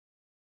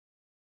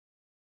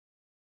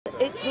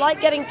It's like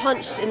getting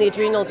punched in the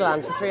adrenal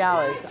gland for 3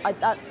 hours.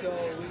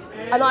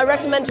 And I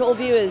recommend to all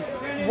viewers,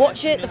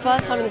 watch it the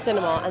first time in the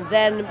cinema and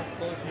then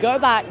go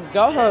back,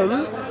 go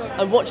home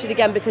and watch it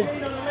again, because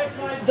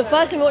the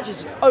first time you watch it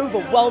is just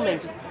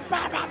overwhelming. Just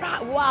rah, rah,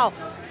 rah, wow.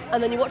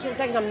 And then you watch it the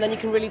second time and then you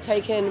can really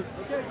take in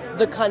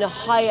the kind of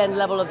high-end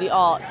level of the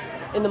art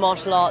in the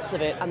martial arts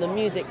of it, and the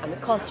music and the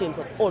costumes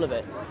and all of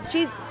it.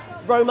 She's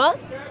Roma,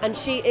 and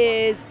she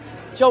is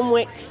John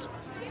Wick's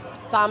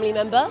family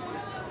member.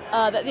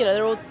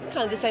 They're all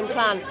kind of the same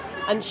clan,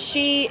 and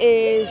she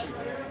is.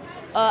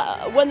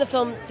 When the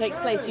film takes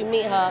place, you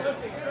meet her,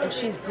 and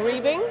she's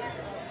grieving,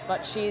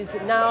 but she's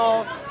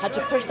now had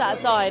to push that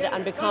aside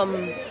and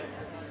become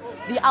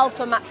the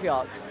alpha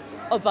matriarch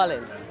of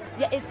Berlin.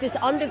 Yeah, it's this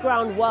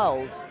underground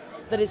world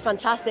that is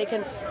fantastic,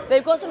 and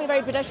they've got something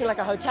very pedestrian like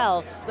a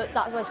hotel,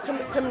 that's where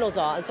criminals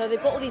are, and so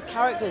they've got all these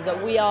characters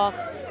that we are,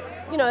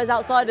 as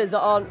outsiders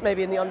that aren't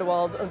maybe in the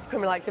underworld of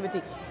criminal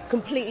activity,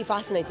 completely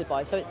fascinated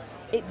by. So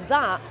it's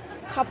that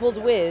coupled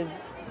with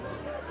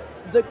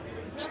the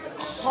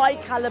high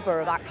caliber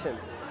of action.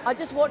 I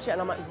just watch it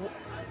and I'm like,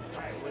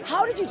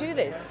 how did you do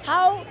this?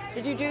 How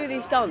did you do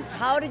these stunts?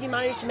 How did you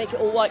manage to make it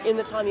all work in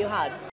the time you had?